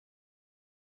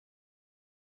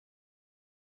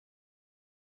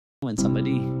When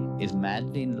somebody is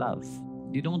madly in love,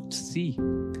 you don't see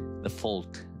the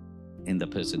fault in the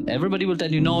person. Everybody will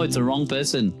tell you, no, it's the wrong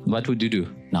person. What would you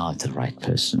do? No, it's the right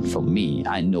person for me.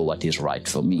 I know what is right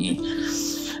for me.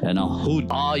 You know, who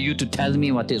are you to tell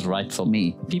me what is right for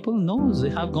me? People know, they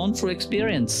have gone through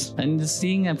experience, and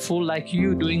seeing a fool like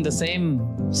you doing the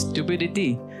same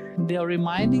stupidity, they are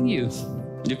reminding you.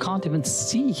 You can't even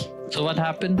see. So what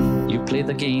happened? You play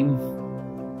the game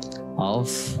of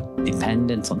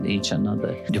dependence on each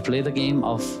another. You play the game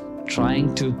of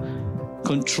trying to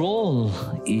control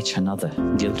each another,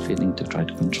 guilt feeling to try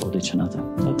to control each another.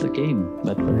 That's a game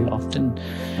that very often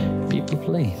people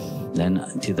play. Then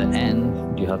to the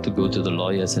end, you have to go to the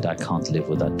lawyer and say, I can't live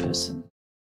with that person.